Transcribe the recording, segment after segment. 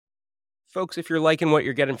Folks, if you're liking what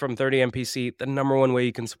you're getting from 30MPC, the number one way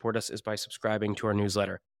you can support us is by subscribing to our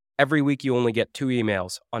newsletter. Every week, you only get 2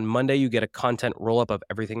 emails. On Monday, you get a content roll-up of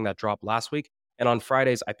everything that dropped last week. And on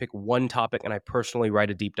Fridays, I pick one topic and I personally write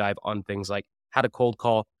a deep dive on things like how to cold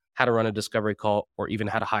call, how to run a discovery call, or even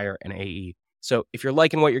how to hire an AE. So if you're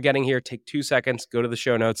liking what you're getting here, take 2 seconds, go to the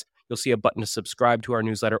show notes. You'll see a button to subscribe to our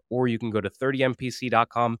newsletter, or you can go to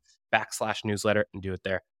 30mpc.com/newsletter and do it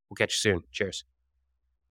there. We'll catch you soon. Cheers.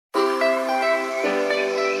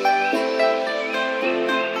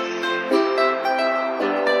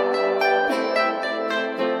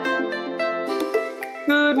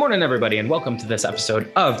 Good morning, everybody, and welcome to this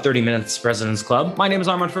episode of 30 Minutes President's Club. My name is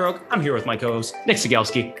Armand Farouk. I'm here with my co-host, Nick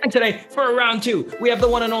Sigelski. And today, for round 2, we have the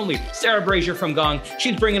one and only Sarah Brazier from Gong.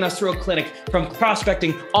 She's bringing us through a clinic from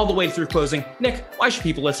prospecting all the way through closing. Nick, why should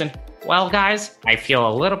people listen? Well, guys, I feel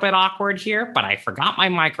a little bit awkward here, but I forgot my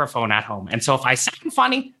microphone at home. And so if I sound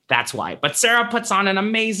funny, that's why. But Sarah puts on an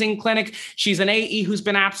amazing clinic. She's an AE who's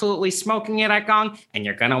been absolutely smoking it at Gong, and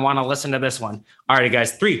you're going to want to listen to this one. All right,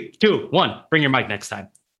 guys, 3, 2, 1. Bring your mic next time.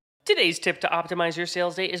 Today's tip to optimize your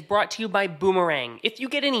sales day is brought to you by Boomerang. If you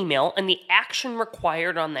get an email and the action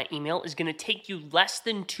required on that email is going to take you less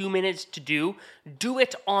than 2 minutes to do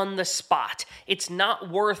it on the spot. It's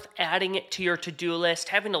not worth adding it to your to-do list,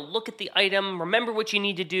 having to look at the item, remember what you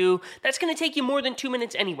need to do. That's going to take you more than 2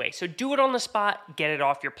 minutes anyway, so do it on the spot, get it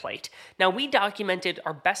off your plate. Now, we documented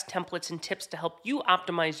our best templates and tips to help you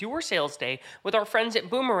optimize your sales day with our friends at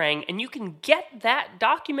Boomerang, and you can get that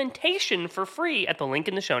documentation for free at the link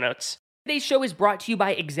in the show notes. Today's show is brought to you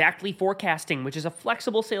by Exactly Forecasting, which is a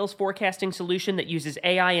flexible sales forecasting solution that uses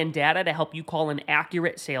AI and data to help you call an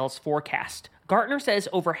accurate sales forecast. Gartner says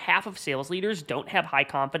over half of sales leaders don't have high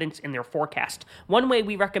confidence in their forecast. One way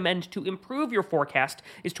we recommend to improve your forecast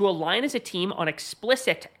is to align as a team on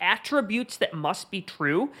explicit attributes that must be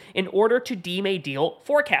true in order to deem a deal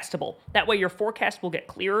forecastable. That way your forecast will get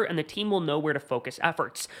clearer and the team will know where to focus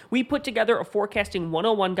efforts. We put together a forecasting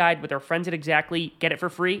 101 guide with our friends at Exactly. Get it for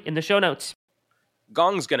free in the show notes.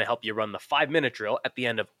 Gong's going to help you run the 5-minute drill at the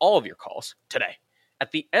end of all of your calls today.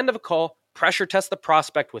 At the end of a call, pressure test the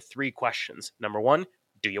prospect with 3 questions. Number 1,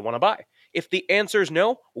 do you want to buy? If the answer is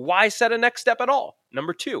no, why set a next step at all?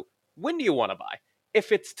 Number 2, when do you want to buy?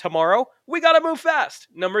 If it's tomorrow, we got to move fast.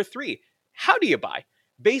 Number 3, how do you buy?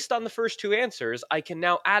 Based on the first 2 answers, I can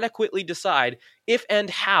now adequately decide if and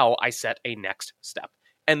how I set a next step.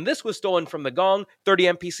 And this was stolen from the Gong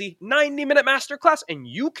 30MPC 90-minute masterclass, and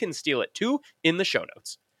you can steal it too in the show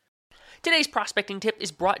notes. Today's prospecting tip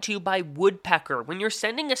is brought to you by Woodpecker. When you're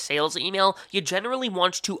sending a sales email, you generally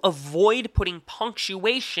want to avoid putting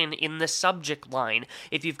punctuation in the subject line.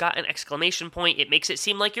 If you've got an exclamation point, it makes it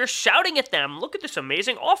seem like you're shouting at them. Look at this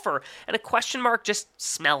amazing offer. And a question mark just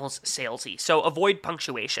smells salesy. So avoid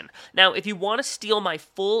punctuation. Now, if you want to steal my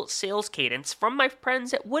full sales cadence from my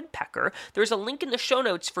friends at Woodpecker, there's a link in the show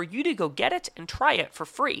notes for you to go get it and try it for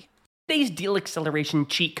free. Today's deal acceleration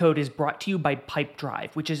cheat code is brought to you by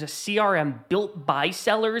Pipedrive, which is a CRM built by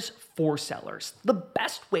sellers for sellers. The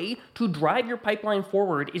best way to drive your pipeline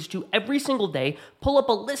forward is to every single day pull up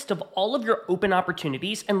a list of all of your open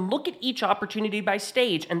opportunities and look at each opportunity by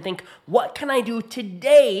stage and think, what can I do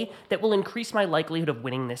today that will increase my likelihood of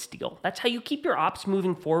winning this deal? That's how you keep your ops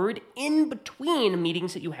moving forward in between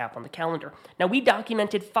meetings that you have on the calendar. Now, we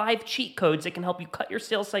documented 5 cheat codes that can help you cut your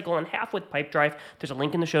sales cycle in half with Pipedrive. There's a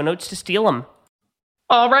link in the show notes to steal them.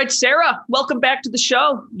 All right, Sarah, welcome back to the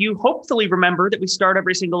show. You hopefully remember that we start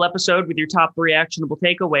every single episode with your top 3 actionable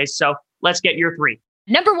takeaways. So let's get your 3.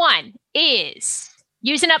 Number 1 is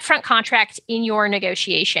use an upfront contract in your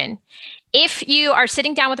negotiation. If you are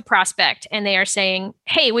sitting down with a prospect and they are saying,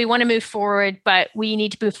 hey, we want to move forward, but we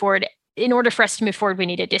need to move forward. In order for us to move forward, we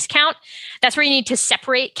need a discount. That's where you need to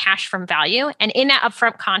separate cash from value. And in that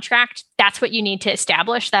upfront contract, that's what you need to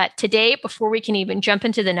establish that today, before we can even jump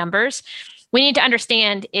into the numbers, we need to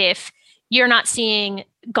understand if you're not seeing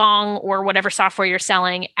Gong or whatever software you're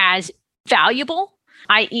selling as valuable,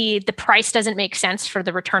 i.e. the price doesn't make sense for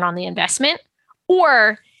the return on the investment,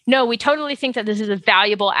 or no, we totally think that this is a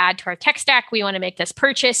valuable add to our tech stack. We want to make this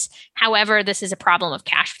purchase. However, this is a problem of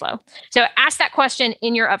cash flow. So ask that question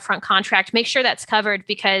in your upfront contract. Make sure that's covered,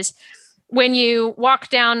 because when you walk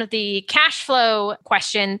down the cash flow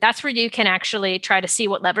question, that's where you can actually try to see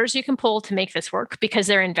what levers you can pull to make this work, because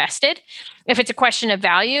they're invested. If it's a question of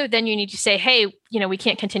value, then you need to say, hey, we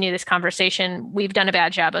can't continue this conversation. We've done a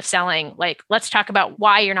bad job of selling. Let's talk about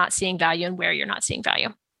why you're not seeing value and where you're not seeing value.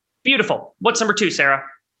 Beautiful. What's number 2, Sarah?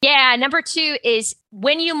 Yeah, number 2 is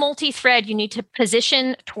when you multi-thread, you need to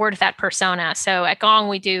position toward that persona. So at Gong,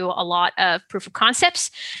 we do a lot of proof of concepts.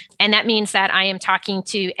 And that means that I am talking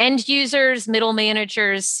to end users, middle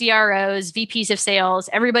managers, CROs, VPs of sales,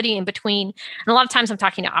 everybody in between. And a lot of times I'm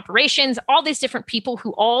talking to operations, all these different people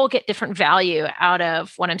who all get different value out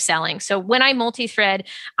of what I'm selling. So when I multi-thread,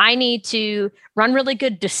 I need to run really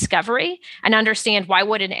good discovery and understand why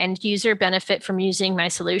would an end user benefit from using my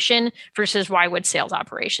solution versus why would sales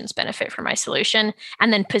operations benefit from my solution,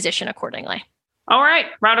 and then position accordingly. All right,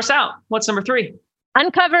 round us out. What's number 3?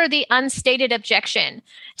 Uncover the unstated objection.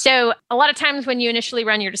 So a lot of times when you initially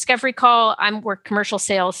run your discovery call, we're commercial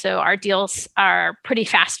sales, so our deals are pretty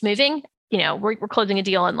fast moving. We're closing a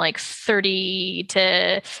deal in like 30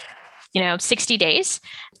 to 60 days.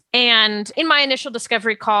 And in my initial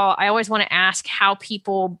discovery call, I always want to ask how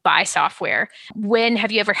people buy software. When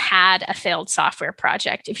have you ever had a failed software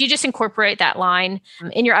project? If you just incorporate that line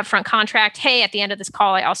in your upfront contract, hey, at the end of this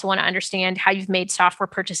call, I also want to understand how you've made software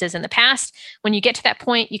purchases in the past. When you get to that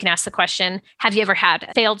point, you can ask the question, have you ever had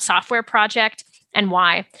a failed software project and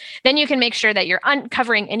why? Then you can make sure that you're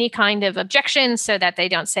uncovering any kind of objections so that they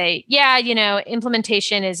don't say, yeah,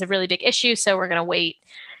 implementation is a really big issue, so we're going to wait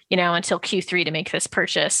until Q3 to make this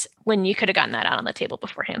purchase, when you could have gotten that out on the table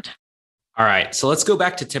beforehand. All right. So let's go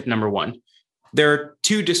back to tip number 1. There are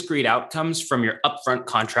 2 discrete outcomes from your upfront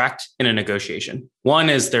contract in a negotiation. 1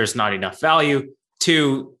 is there's not enough value.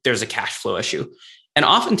 2, there's a cash flow issue. And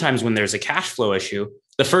oftentimes when there's a cash flow issue,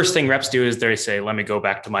 the first thing reps do is they say, let me go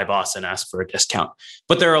back to my boss and ask for a discount.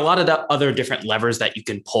 But there are a lot of other different levers that you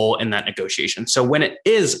can pull in that negotiation. So when it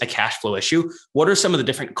is a cash flow issue, what are some of the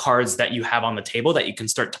different cards that you have on the table that you can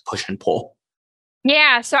start to push and pull?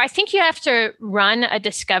 Yeah, so I think you have to run a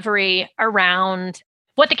discovery around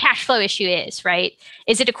what the cash flow issue is, right?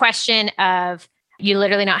 Is it a question of you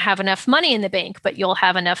literally not have enough money in the bank, but you'll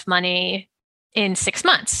have enough money in 6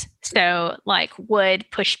 months? So would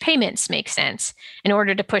push payments make sense? In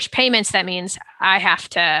order to push payments, that means I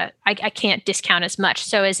can't discount as much.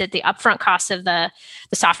 So is it the upfront cost of the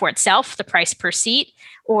software itself, the price per seat,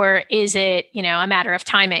 or is it, a matter of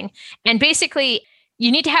timing? And basically,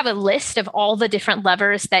 you need to have a list of all the different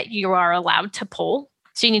levers that you are allowed to pull.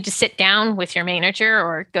 So you need to sit down with your manager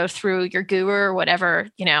or go through your guru or whatever,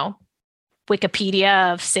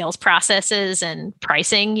 Wikipedia of sales processes and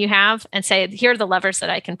pricing you have, and say, here are the levers that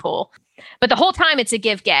I can pull. But the whole time it's a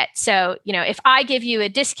give-get. So, if I give you a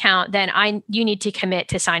discount, then you need to commit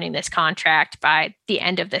to signing this contract by the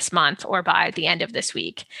end of this month or by the end of this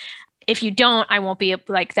week. If you don't, I won't be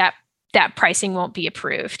that pricing won't be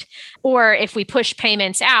approved. Or if we push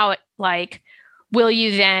payments out, will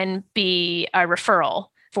you then be a referral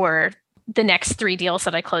for the next 3 deals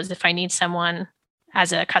that I close? If I need someone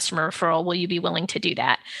as a customer referral, will you be willing to do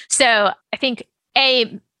that? So I think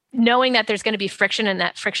A, knowing that there's going to be friction and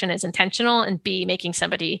that friction is intentional, and B, making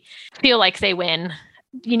somebody feel like they win,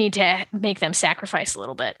 you need to make them sacrifice a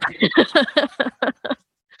little bit.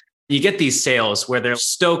 You get these sales where they're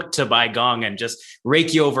stoked to buy Gong and just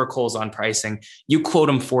rake you over coals on pricing. You quote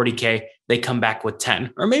them $40K, they come back with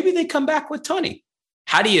 10, or maybe they come back with 20.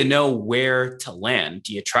 How do you know where to land?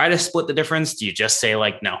 Do you try to split the difference? Do you just say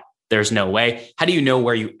no, there's no way? How do you know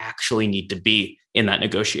where you actually need to be in that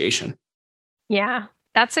negotiation? Yeah,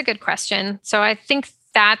 that's a good question. So I think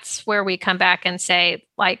that's where we come back and say,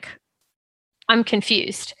 I'm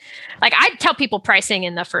confused. I'd tell people pricing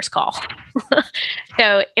in the first call.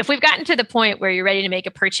 So if we've gotten to the point where you're ready to make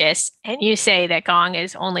a purchase and you say that Gong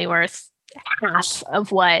is only worth half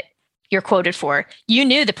of what you're quoted for, you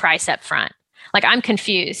knew the price up front. I'm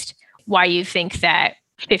confused why you think that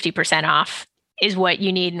 50% off is what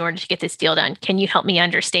you need in order to get this deal done. Can you help me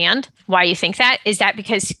understand why you think that? Is that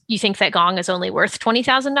because you think that Gong is only worth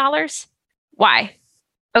 $20,000? Why?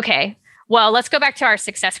 Okay. Well, let's go back to our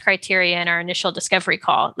success criteria in our initial discovery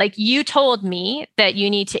call. You told me that you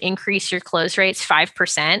need to increase your close rates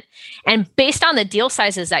 5%. And based on the deal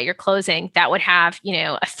sizes that you're closing, that would have,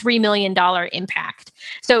 a $3 million impact.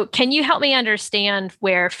 So can you help me understand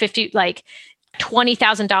where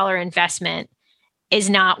 $20,000 investment is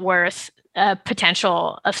not worth a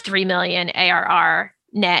potential of 3 million ARR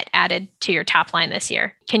net added to your top line this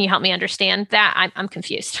year? Can you help me understand that? I'm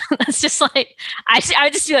confused. That's just I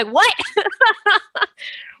just be what?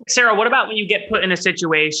 Sarah, what about when you get put in a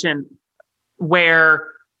situation where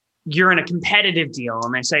you're in a competitive deal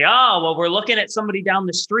and they say, oh, well, we're looking at somebody down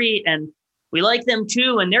the street and we like them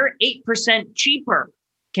too, and they're 8% cheaper.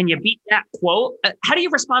 Can you beat that quote? How do you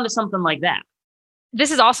respond to something like that?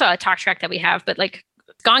 This is also a talk track that we have, but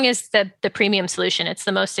Gong is the premium solution. It's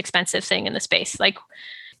the most expensive thing in the space.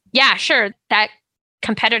 Yeah, sure, that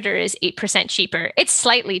competitor is 8% cheaper. It's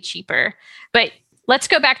slightly cheaper, but let's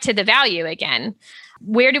go back to the value again.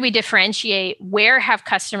 Where do we differentiate? Where have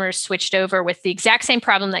customers switched over with the exact same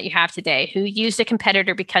problem that you have today, who used a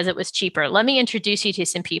competitor because it was cheaper? Let me introduce you to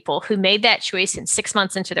some people who made that choice and 6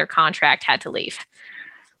 months into their contract had to leave.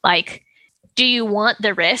 Like, do you want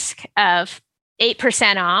the risk of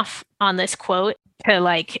 8% off on this quote to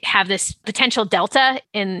like have this potential delta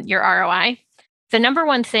in your ROI? The number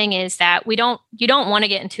one thing is that you don't want to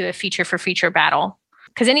get into a feature for feature battle,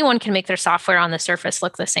 because anyone can make their software on the surface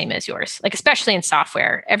look the same as yours. Like, especially in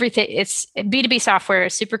software, everything, it's B2B software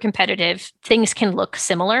is super competitive. Things can look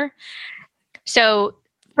similar. So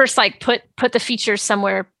first, like put the features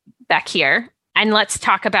somewhere back here, and let's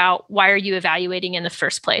talk about, why are you evaluating in the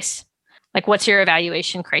first place? Like, what's your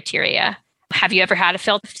evaluation criteria? Have you ever had a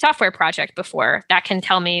failed software project before? That can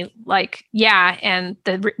tell me like, yeah, and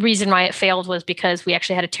the reason why it failed was because we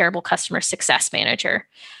actually had a terrible customer success manager.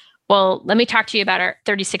 Well, let me talk to you about our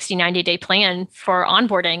 30, 60, 90-day plan for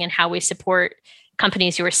onboarding and how we support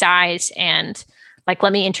companies your size. And like,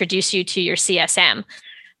 let me introduce you to your CSM.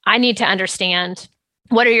 I need to understand,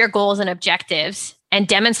 what are your goals and objectives, and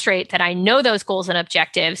demonstrate that I know those goals and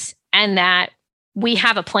objectives and that we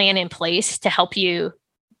have a plan in place to help you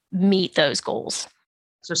meet those goals.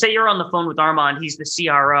 So say you're on the phone with Armand, he's the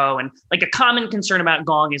CRO, and like a common concern about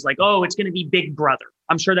Gong is like, oh, it's going to be Big Brother.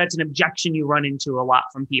 I'm sure that's an objection you run into a lot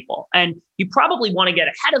from people. And you probably want to get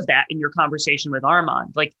ahead of that in your conversation with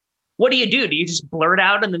Armand. Like, what do? Do you just blurt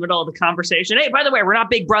out in the middle of the conversation, hey, by the way, we're not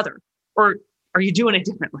Big Brother? Or are you doing it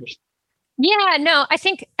differently? Yeah, no, I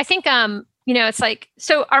think, it's like,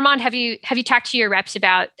 so Armand, have you talked to your reps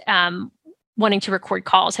about wanting to record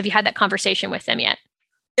calls? Have you had that conversation with them yet?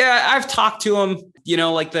 Yeah, I've talked to them,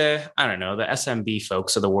 like the SMB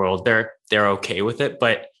folks of the world, they're okay with it.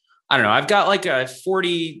 But I don't know, I've got like a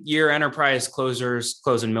 40-year enterprise closers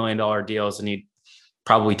closing $1 million deals, and he'd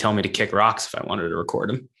probably tell me to kick rocks if I wanted to record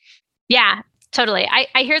them. Yeah, totally.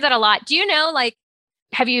 I hear that a lot. Do you know, like,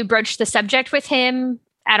 have you broached the subject with him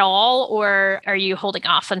at all, or are you holding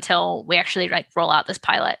off until we actually like roll out this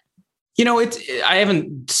pilot? I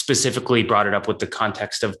haven't specifically brought it up with the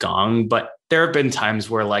context of Gong, but there have been times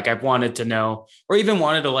where like I've wanted to know, or even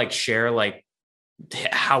wanted to like share like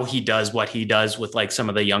how he does what he does with like some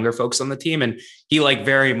of the younger folks on the team. And he like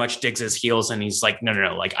very much digs his heels, and he's like,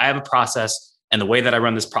 no, like I have a process, and the way that I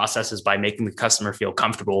run this process is by making the customer feel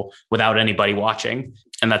comfortable without anybody watching.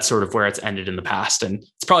 And that's sort of where it's ended in the past. And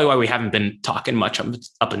it's probably why we haven't been talking much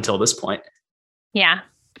up until this point. Yeah.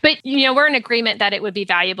 But, we're in agreement that it would be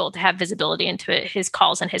valuable to have visibility into his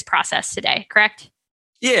calls and his process today, correct?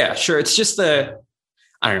 Yeah, sure. It's just I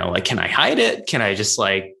don't know, like, can I hide it? Can I just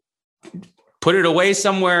like put it away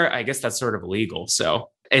somewhere? I guess that's sort of illegal. So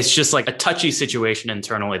it's just like a touchy situation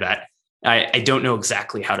internally that I don't know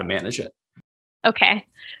exactly how to manage it. Okay.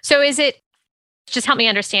 So just help me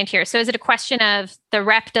understand here. So is it a question of the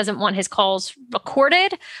rep doesn't want his calls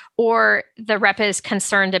recorded, or the rep is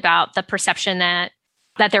concerned about the perception that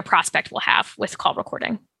their prospect will have with call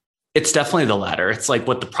recording? It's definitely the latter. It's like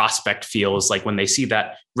what the prospect feels like when they see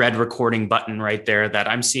that red recording button right there that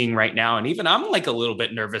I'm seeing right now. And even I'm like a little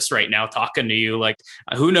bit nervous right now talking to you. Like,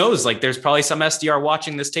 who knows? Like, there's probably some SDR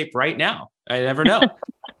watching this tape right now. I never know.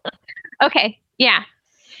 Okay. Yeah.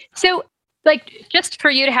 So like, just for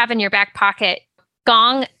you to have in your back pocket,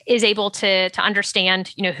 Gong is able to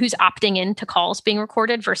understand, who's opting into calls being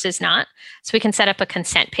recorded versus not. So we can set up a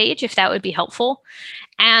consent page if that would be helpful.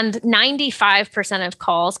 And 95% of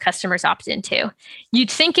calls customers opt into.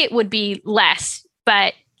 You'd think it would be less,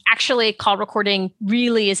 but actually call recording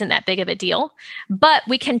really isn't that big of a deal. But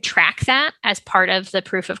we can track that as part of the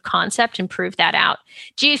proof of concept and prove that out.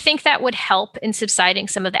 Do you think that would help in subsiding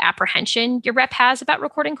some of the apprehension your rep has about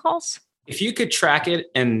recording calls? If you could track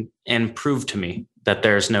it and prove to me that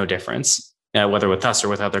there's no difference, whether with us or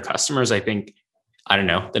with other customers, I think, I don't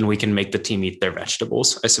know, then we can make the team eat their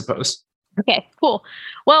vegetables, I suppose. Okay, cool.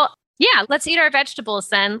 Well, yeah, let's eat our vegetables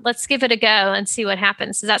then. Let's give it a go and see what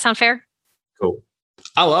happens. Does that sound fair? Cool.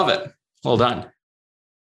 I love it. Well done.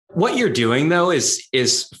 What you're doing though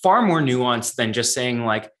is far more nuanced than just saying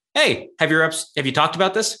like, hey, have you talked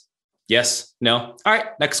about this? Yes, no. All right,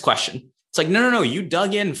 next question. It's like, no. You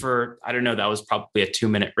dug in for, I don't know, that was probably a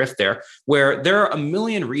 2-minute riff there, where there are a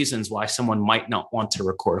million reasons why someone might not want to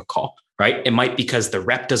record a call, right? It might be because the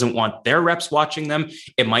rep doesn't want their reps watching them.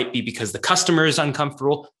 It might be because the customer is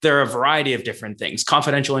uncomfortable. There are a variety of different things,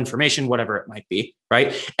 confidential information, whatever it might be,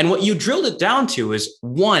 right? And what you drilled it down to is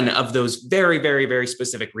one of those very, very, very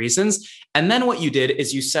specific reasons. And then what you did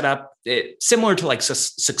is you set up it similar to like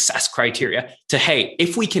success criteria to, hey,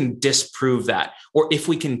 if we can disprove that, or if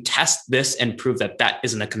we can test this and prove that that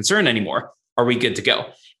isn't a concern anymore, are we good to go?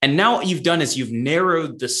 And now what you've done is you've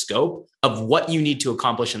narrowed the scope of what you need to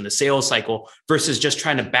accomplish in the sales cycle versus just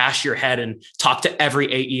trying to bash your head and talk to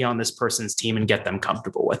every AE on this person's team and get them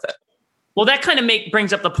comfortable with it. Well, that kind of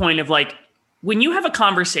brings up the point of like, when you have a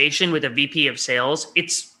conversation with a VP of sales,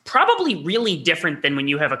 it's probably really different than when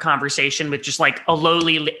you have a conversation with just like a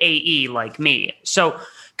lowly AE like me. So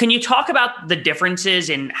can you talk about the differences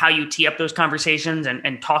in how you tee up those conversations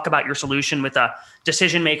and talk about your solution with a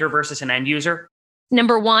decision maker versus an end user?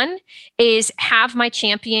 Number one is have my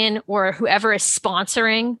champion or whoever is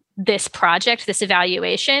sponsoring this project, this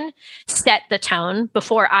evaluation, set the tone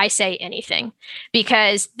before I say anything,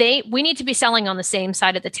 because we need to be selling on the same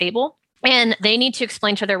side of the table. And they need to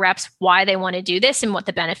explain to their reps why they want to do this and what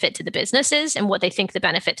the benefit to the business is and what they think the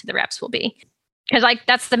benefit to the reps will be. Because like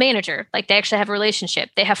that's the manager, like they actually have a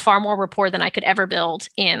relationship. They have far more rapport than I could ever build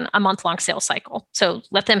in a month-long sales cycle. So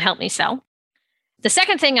let them help me sell. The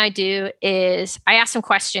second thing I do is I ask some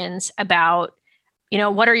questions about,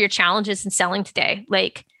 what are your challenges in selling today?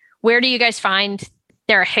 Like, where do you guys find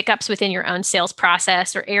there are hiccups within your own sales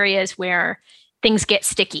process or areas where things get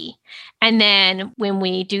sticky? And then when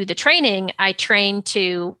we do the training, I train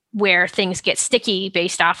to where things get sticky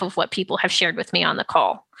based off of what people have shared with me on the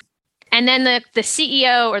call. And then the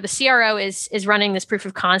CEO or the CRO is running this proof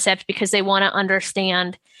of concept because they want to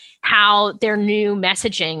understand how their new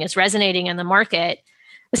messaging is resonating in the market.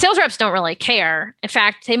 The sales reps don't really care. In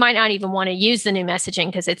fact, they might not even want to use the new messaging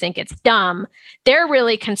because they think it's dumb. They're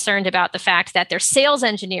really concerned about the fact that their sales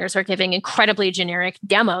engineers are giving incredibly generic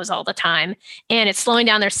demos all the time, and it's slowing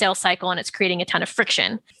down their sales cycle and it's creating a ton of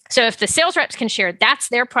friction. So if the sales reps can share that's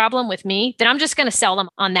their problem with me, then I'm just going to sell them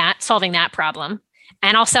on that, solving that problem.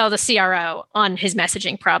 And I'll sell the CRO on his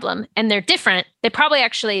messaging problem. And they're different. They probably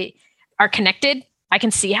actually are connected. I can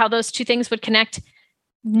see how those two things would connect.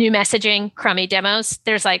 New messaging, crummy demos.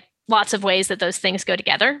 There's like lots of ways that those things go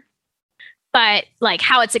together. But like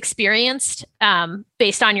how it's experienced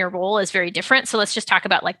based on your role is very different. So let's just talk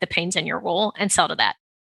about like the pains in your role and sell to that.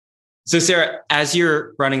 So Sarah, as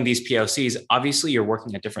you're running these POCs, obviously you're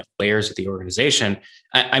working at different layers of the organization.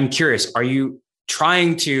 I'm curious, are you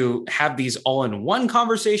trying to have these all in one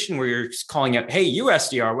conversation where you're calling out, hey, you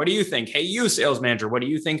SDR, what do you think? Hey, you sales manager, what do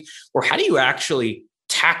you think? Or how do you actually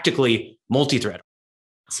tactically multi-thread?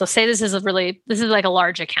 So say this is like a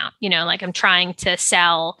large account, like I'm trying to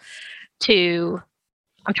sell like a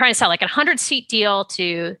 100-seat deal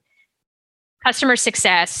to customer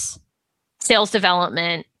success, sales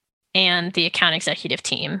development, and the account executive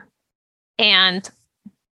team. And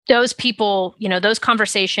those people, those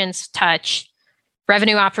conversations touch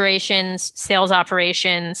revenue operations, sales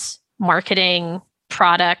operations, marketing,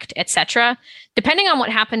 product, etc. Depending on what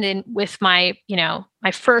happened with my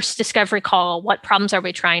first discovery call, what problems are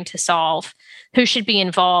we trying to solve? Who should be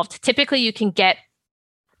involved? Typically, you can get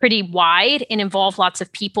pretty wide and involve lots of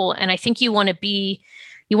people. And I think you want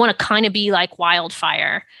to kind of be like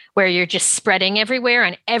wildfire, where you're just spreading everywhere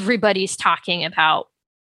and everybody's talking about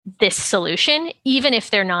this solution, even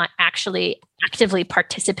if they're not actually actively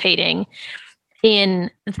participating in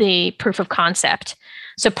the proof of concept.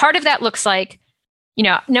 So part of that looks like,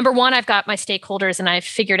 number one, I've got my stakeholders and I've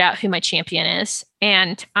figured out who my champion is.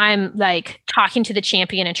 And I'm like talking to the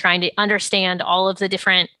champion and trying to understand all of the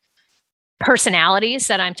different personalities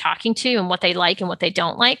that I'm talking to and what they like and what they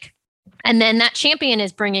don't like. And then that champion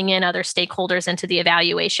is bringing in other stakeholders into the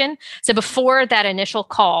evaluation. So before that initial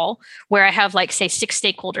call where I have like, say, 6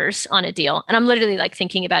 stakeholders on a deal, and I'm literally like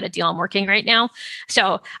thinking about a deal I'm working right now.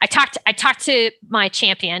 So I talked to my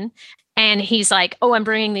champion and he's like, oh, I'm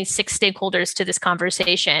bringing these 6 stakeholders to this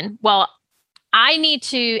conversation. Well, I need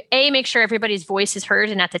to make sure everybody's voice is heard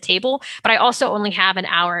and at the table, but I also only have an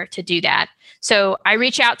hour to do that. So I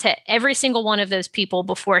reach out to every single one of those people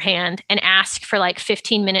beforehand and ask for like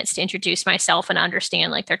 15 minutes to introduce myself and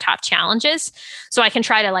understand like their top challenges. So I can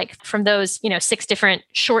try to like from those, 6 different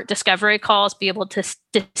short discovery calls, be able to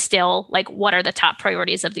distill like what are the top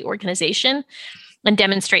priorities of the organization and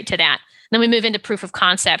demonstrate to that. Then we move into proof of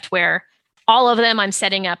concept where all of them I'm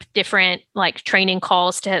setting up different like training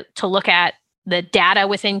calls to look at the data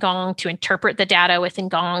within Gong, to interpret the data within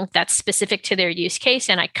Gong that's specific to their use case.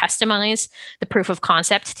 And I customize the proof of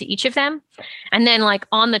concept to each of them. And then like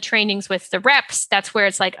on the trainings with the reps, that's where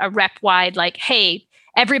it's like a rep wide, like, hey,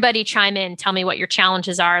 everybody chime in, tell me what your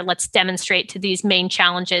challenges are. Let's demonstrate to these main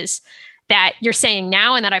challenges that you're saying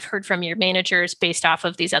now and that I've heard from your managers based off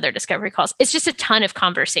of these other discovery calls. It's just a ton of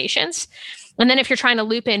conversations. And then if you're trying to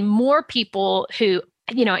loop in more people who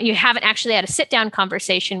you haven't actually had a sit down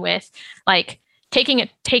conversation with, like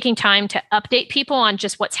taking time to update people on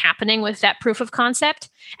just what's happening with that proof of concept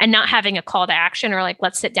and not having a call to action or like,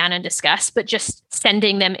 let's sit down and discuss, but just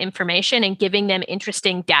sending them information and giving them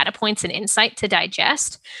interesting data points and insight to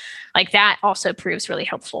digest. Like that also proves really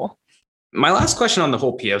helpful. My last question on the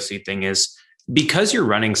whole POC thing is, because you're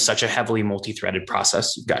running such a heavily multi-threaded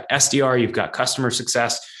process, you've got SDR, you've got customer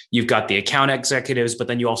success, you've got the account executives, but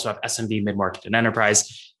then you also have SMB, mid-market, and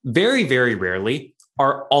enterprise. Very, very rarely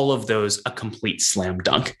are all of those a complete slam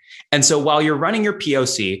dunk. And so while you're running your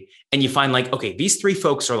POC and you find like, okay, these 3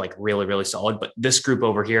 folks are like really, really solid, but this group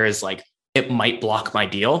over here is like, it might block my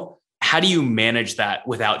deal. How do you manage that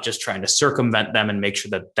without just trying to circumvent them and make sure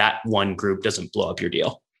that that one group doesn't blow up your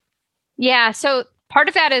deal? Yeah. So part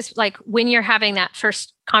of that is like when you're having that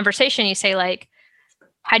first conversation, you say like,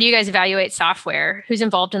 how do you guys evaluate software? Who's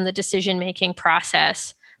involved in the decision-making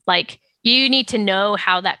process? Like you need to know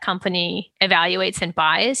how that company evaluates and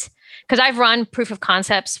buys. Because I've run proof of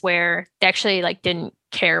concepts where they actually like didn't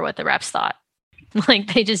care what the reps thought.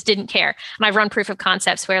 Like they just didn't care. And I've run proof of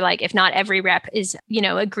concepts where like, if not every rep is,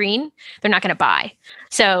 a green, they're not going to buy.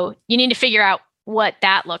 So you need to figure out what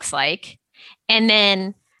that looks like. And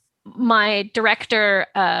then my director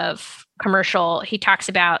of commercial, he talks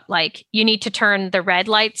about like, you need to turn the red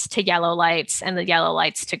lights to yellow lights and the yellow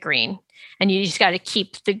lights to green. And you just got to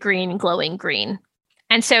keep the green glowing green.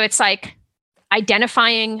 And so it's like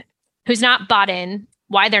identifying who's not bought in,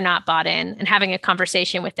 why they're not bought in, and having a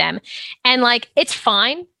conversation with them. And like, it's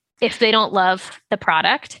fine if they don't love the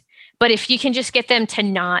product, but if you can just get them to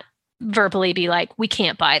not verbally be like, we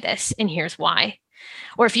can't buy this and here's why.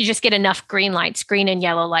 Or if you just get enough green and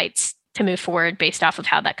yellow lights to move forward based off of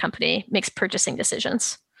how that company makes purchasing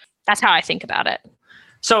decisions. That's how I think about it.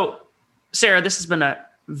 So, Sarah, this has been a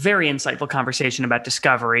very insightful conversation about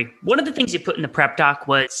discovery. One of the things you put in the prep doc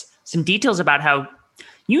was some details about how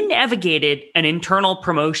you navigated an internal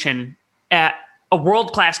promotion at a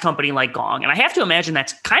world-class company like Gong. And I have to imagine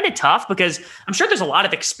that's kind of tough because I'm sure there's a lot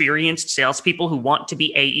of experienced salespeople who want to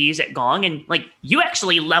be AEs at Gong. And like you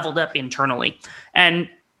actually leveled up internally. And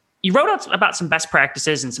you wrote out about some best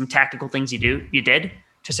practices and some tactical things you did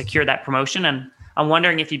to secure that promotion. And I'm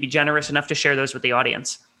wondering if you'd be generous enough to share those with the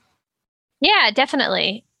audience. Yeah,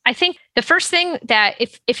 definitely. I think the first thing that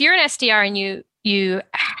if you're an SDR and you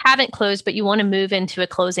haven't closed, but you want to move into a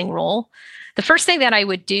closing role, the first thing that I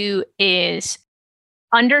would do is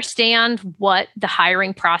understand what the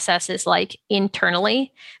hiring process is like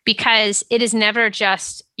internally, because it is never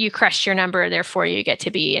just you crushed your number, therefore you get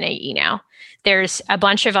to be an AE now. There's a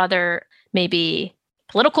bunch of other maybe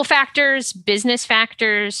political factors, business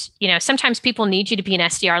factors. Sometimes people need you to be an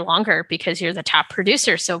SDR longer because you're the top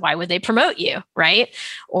producer. So why would they promote you, right?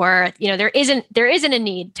 Or, there isn't a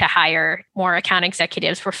need to hire more account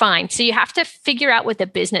executives. We're fine. So you have to figure out what the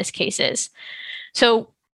business case is. So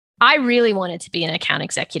I really wanted to be an account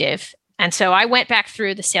executive. And so I went back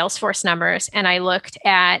through the Salesforce numbers and I looked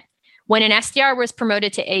at when an SDR was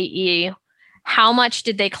promoted to AE, how much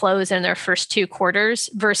did they close in their first 2 quarters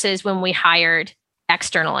versus when we hired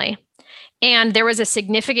externally. And there was a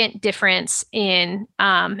significant difference in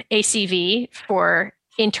ACV for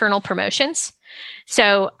internal promotions.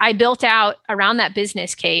 So I built out around that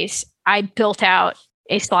business case, I built out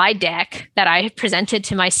a slide deck that I presented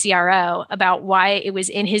to my CRO about why it was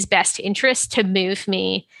in his best interest to move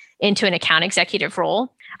me into an account executive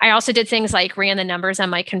role. I also did things like ran the numbers on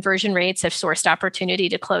my conversion rates of sourced opportunity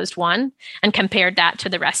to closed won and compared that to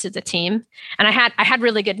the rest of the team. And I had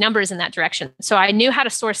really good numbers in that direction. So I knew how to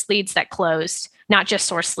source leads that closed, not just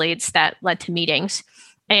source leads that led to meetings.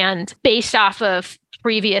 And based off of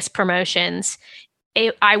previous promotions,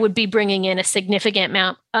 I would be bringing in a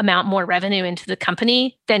significant amount more revenue into the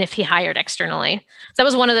company than if he hired externally. So that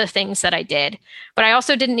was one of the things that I did. But I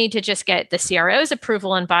also didn't need to just get the CRO's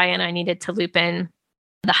approval and buy-in. I needed to loop in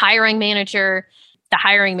the hiring manager, the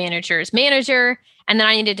hiring manager's manager, and then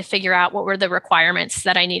I needed to figure out what were the requirements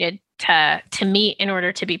that I needed to meet in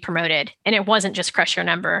order to be promoted. And it wasn't just crush your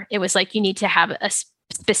number. It was like you need to have a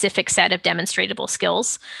specific set of demonstratable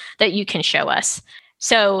skills that you can show us.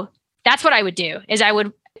 So that's what I would do is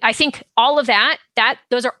I think all of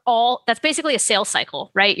that's basically a sales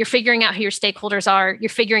cycle, right? You're figuring out who your stakeholders are. You're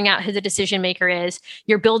figuring out who the decision maker is.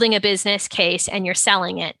 You're building a business case and you're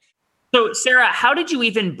selling it. So Sarah, how did you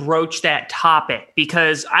even broach that topic?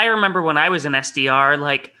 Because I remember when I was an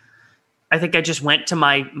SDR, I think I just went to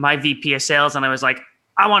my VP of sales and I was like,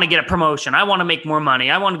 I want to get a promotion. I want to make more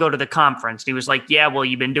money. I want to go to the conference. And he was like, yeah, well,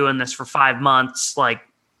 you've been doing this for 5 months.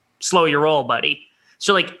 Slow your roll, buddy.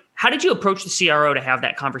 So how did you approach the CRO to have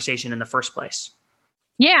that conversation in the first place?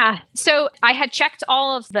 Yeah. So I had checked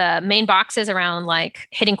all of the main boxes around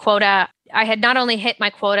hitting quota. I had not only hit my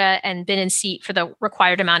quota and been in seat for the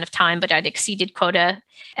required amount of time, but I'd exceeded quota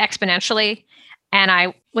exponentially. And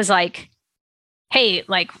I was like, hey,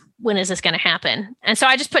 like, when is this going to happen? And so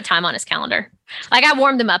I just put time on his calendar. Like, I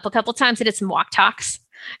warmed him up a couple times. I did some walk talks,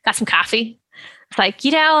 got some coffee. It's like,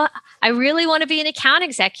 I really want to be an account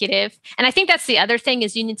executive. And I think that's the other thing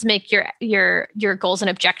is you need to make your goals and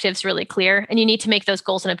objectives really clear. And you need to make those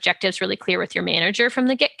goals and objectives really clear with your manager from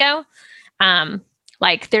the get-go.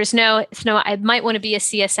 Like there's no, I might want to be a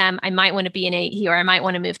CSM. I might want to be an AE, or I might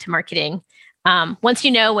want to move to marketing. Once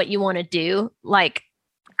you know what you want to do, like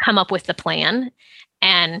come up with the plan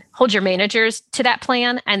and hold your managers to that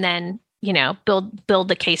plan. And then, build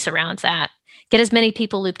the case around that. Get as many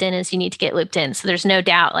people looped in as you need to get looped in. So there's no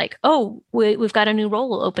doubt like, oh, we've got a new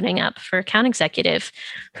role opening up for account executive.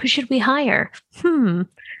 Who should we hire?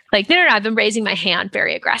 Like, no, I've been raising my hand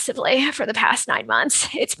very aggressively for the past 9 months.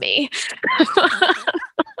 It's me.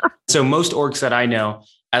 So most orgs that I know,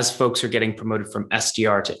 as folks are getting promoted from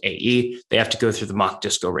SDR to AE, they have to go through the mock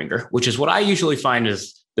disco ringer, which is what I usually find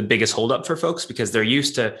is the biggest holdup for folks because they're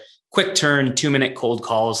used to quick turn, 2-minute cold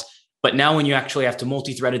calls. But now when you actually have to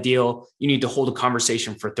multi-thread a deal, you need to hold a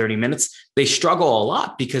conversation for 30 minutes. They struggle a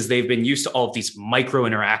lot because they've been used to all of these micro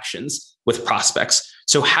interactions with prospects.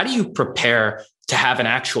 So how do you prepare to have an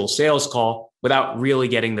actual sales call without really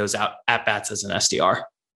getting those at-bats as an SDR?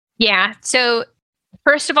 Yeah. So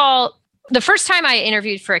first of all, the first time I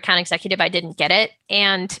interviewed for account executive, I didn't get it.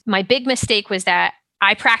 And my big mistake was that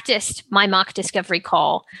I practiced my mock discovery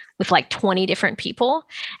call with like 20 different people.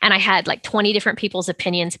 And I had like 20 different people's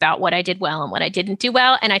opinions about what I did well and what I didn't do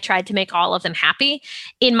well. And I tried to make all of them happy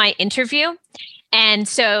in my interview. And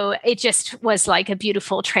so it just was like a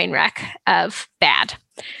beautiful train wreck of bad.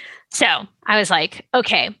 So I was like,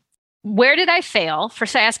 okay, where did I fail?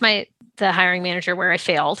 First, I asked the hiring manager where I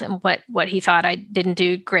failed and what he thought I didn't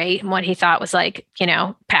do great and what he thought was like,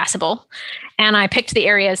 passable. And I picked the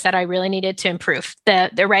areas that I really needed to improve.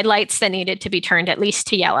 The red lights that needed to be turned at least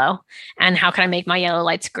to yellow. And how can I make my yellow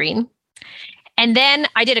lights green? And then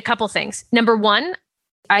I did a couple things. Number one,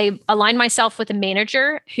 I aligned myself with a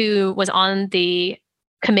manager who was on the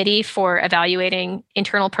committee for evaluating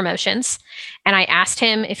internal promotions. And I asked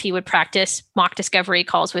him if he would practice mock discovery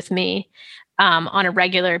calls with me on a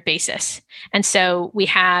regular basis. And so we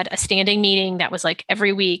had a standing meeting that was like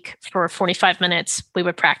every week for 45 minutes, we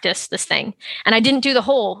would practice this thing. And I didn't do the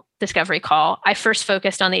whole discovery call. I first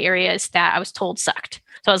focused on the areas that I was told sucked.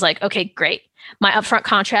 So I was like, okay, great. My upfront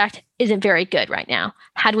contract isn't very good right now.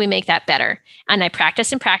 How do we make that better? And I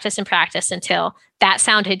practiced and practiced and practiced until that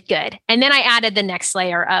sounded good. And then I added the next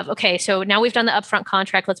layer of, okay, so now we've done the upfront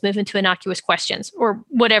contract. Let's move into innocuous questions or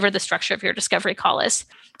whatever the structure of your discovery call is.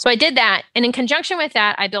 So I did that. And in conjunction with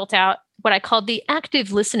that, I built out what I called the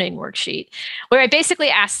active listening worksheet, where I basically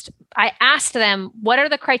asked them, what are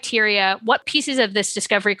the criteria? What pieces of this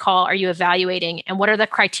discovery call are you evaluating? And what are the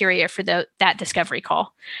criteria for that discovery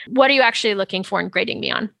call? What are you actually looking for and grading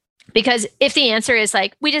me on? Because if the answer is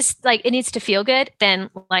like, we just like, it needs to feel good, then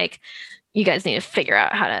like, you guys need to figure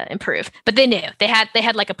out how to improve. But they knew they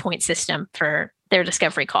had like a point system for their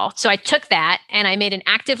discovery call. So I took that and I made an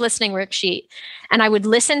active listening worksheet and I would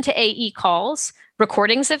listen to AE calls,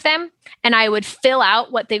 recordings of them, and I would fill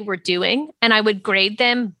out what they were doing and I would grade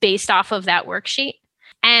them based off of that worksheet.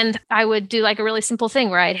 And I would do like a really simple thing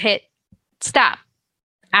where I'd hit stop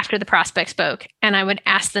after the prospect spoke. And I would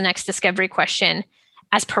ask the next discovery question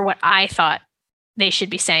as per what I thought they should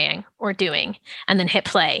be saying or doing, and then hit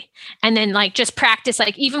play. And then like just practice,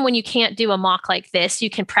 like even when you can't do a mock like this, you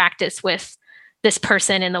can practice with this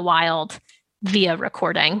person in the wild via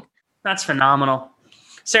recording. That's phenomenal.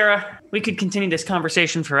 Sarah, we could continue this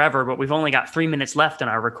conversation forever, but we've only got 3 minutes left in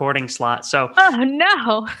our recording slot. So oh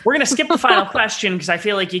no, we're going to skip the final question because I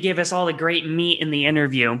feel like you gave us all the great meat in the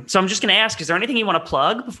interview. So I'm just going to ask, is there anything you want to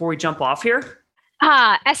plug before we jump off here?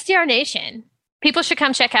 SDR Nation. People should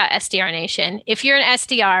come check out SDR Nation. If you're an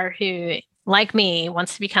SDR who, like me,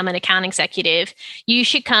 wants to become an account executive, you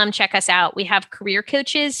should come check us out. We have career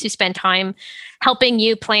coaches who spend time helping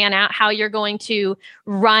you plan out how you're going to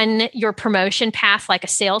run your promotion path like a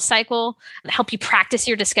sales cycle, help you practice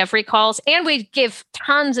your discovery calls. And we give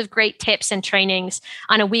tons of great tips and trainings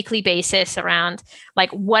on a weekly basis around like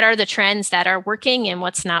what are the trends that are working and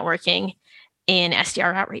what's not working in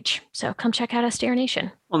SDR outreach. So come check out SDR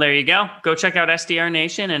Nation. Well, there you go. Go check out SDR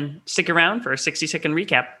Nation and stick around for a 60-second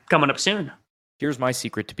recap coming up soon. Here's my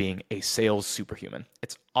secret to being a sales superhuman.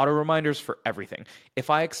 It's auto reminders for everything. If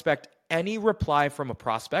I expect any reply from a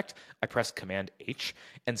prospect, I press Command H,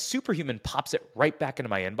 and Superhuman pops it right back into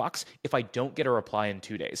my inbox if I don't get a reply in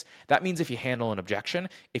 2 days. That means if you handle an objection,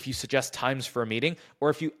 if you suggest times for a meeting,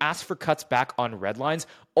 or if you ask for cuts back on red lines,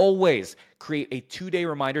 always create a 2-day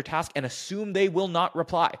reminder task and assume they will not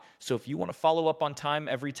reply. So if you want to follow up on time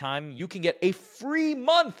every time, you can get a free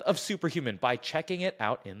month of Superhuman by checking it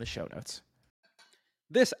out in the show notes.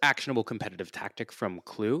 This actionable competitive tactic from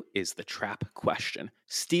Clue is the trap question.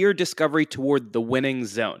 Steer discovery toward the winning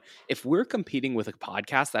zone. If we're competing with a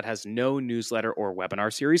podcast that has no newsletter or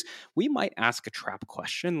webinar series, we might ask a trap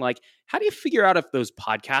question like, how do you figure out if those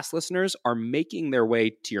podcast listeners are making their way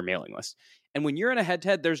to your mailing list? And when you're in a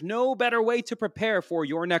head-to-head, there's no better way to prepare for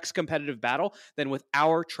your next competitive battle than with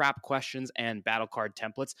our trap questions and battle card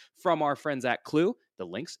templates from our friends at Clue. The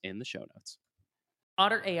link's in the show notes.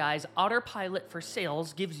 Otter AI's Autopilot for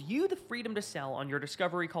Sales gives you the freedom to sell on your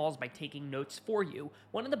discovery calls by taking notes for you.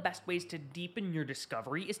 One of the best ways to deepen your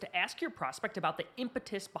discovery is to ask your prospect about the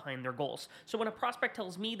impetus behind their goals. So when a prospect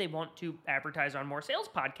tells me they want to advertise on more sales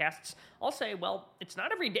podcasts, I'll say, well, it's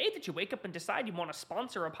not every day that you wake up and decide you want to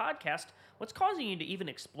sponsor a podcast. What's causing you to even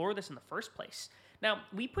explore this in the first place? Now,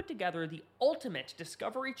 we put together the ultimate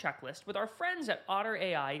discovery checklist with our friends at Otter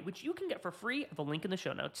AI, which you can get for free at the link in the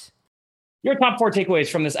show notes. Your top 4 takeaways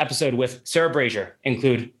from this episode with Sarah Brazier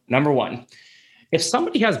include, number 1, if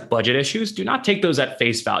somebody has budget issues, do not take those at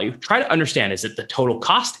face value. Try to understand, is it the total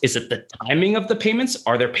cost? Is it the timing of the payments?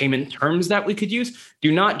 Are there payment terms that we could use?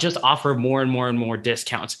 Do not just offer more and more and more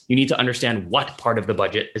discounts. You need to understand what part of the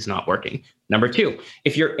budget is not working. Number 2,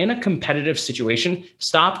 if you're in a competitive situation,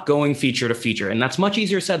 stop going feature to feature. And that's much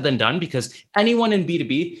easier said than done because anyone in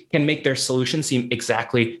B2B can make their solution seem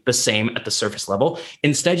exactly the same at the surface level.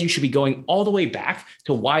 Instead, you should be going all the way back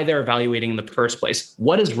to why they're evaluating in the first place.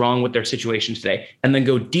 What is wrong with their situation today? And then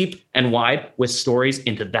go deep and wide with stories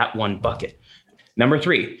into that one bucket. Number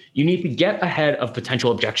 3, you need to get ahead of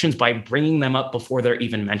potential objections by bringing them up before they're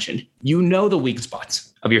even mentioned. You know the weak spots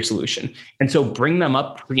of your solution. And so bring them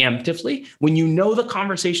up preemptively when you know the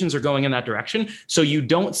conversations are going in that direction, so you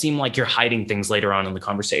don't seem like you're hiding things later on in the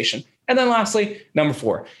conversation. And then lastly, number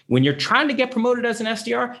 4, when you're trying to get promoted as an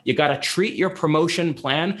SDR, you got to treat your promotion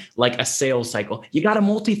plan like a sales cycle. You got to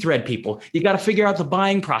multi-thread people. You got to figure out the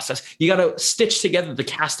buying process. You got to stitch together the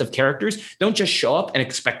cast of characters. Don't just show up and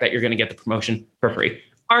expect that you're going to get the promotion for free.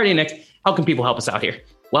 Alrighty, Nick, how can people help us out here?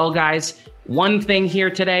 Well, guys, one thing here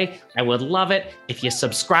today, I would love it if you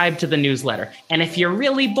subscribe to the newsletter. And if you're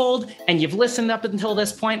really bold and you've listened up until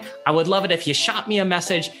this point, I would love it if you shot me a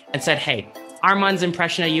message and said, hey, Armand's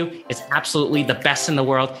impression of you is absolutely the best in the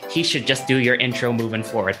world. He should just do your intro moving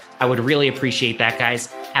forward. I would really appreciate that, guys.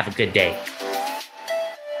 Have a good day.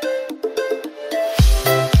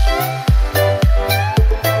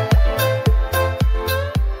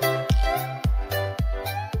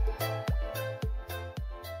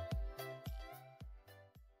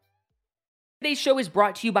 Today's show is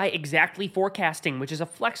brought to you by Exactly Forecasting, which is a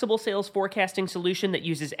flexible sales forecasting solution that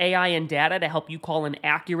uses AI and data to help you call an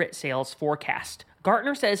accurate sales forecast.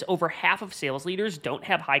 Gartner says over half of sales leaders don't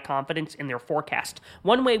have high confidence in their forecast.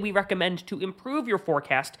 One way we recommend to improve your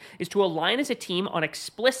forecast is to align as a team on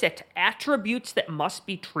explicit attributes that must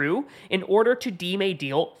be true in order to deem a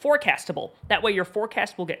deal forecastable. That way your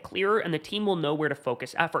forecast will get clearer and the team will know where to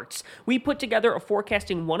focus efforts. We put together a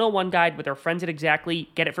forecasting 101 guide with our friends at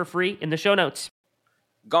Exactly. Get it for free in the show notes.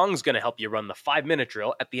 Gong's going to help you run the 5-minute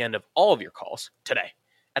drill at the end of all of your calls today.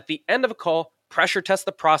 At the end of a call, pressure test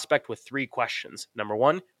the prospect with 3 questions. Number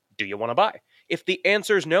 1, do you want to buy? If the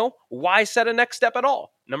answer is no, why set a next step at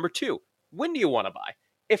all? Number 2, when do you want to buy?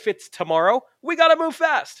 If it's tomorrow, we got to move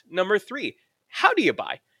fast. Number 3, how do you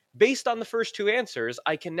buy? Based on the first 2 answers,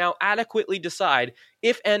 I can now adequately decide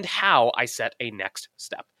if and how I set a next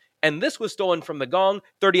step. And this was stolen from the Gong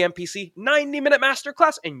 30 MPC 90-minute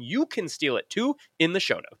masterclass, and you can steal it too in the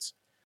show notes.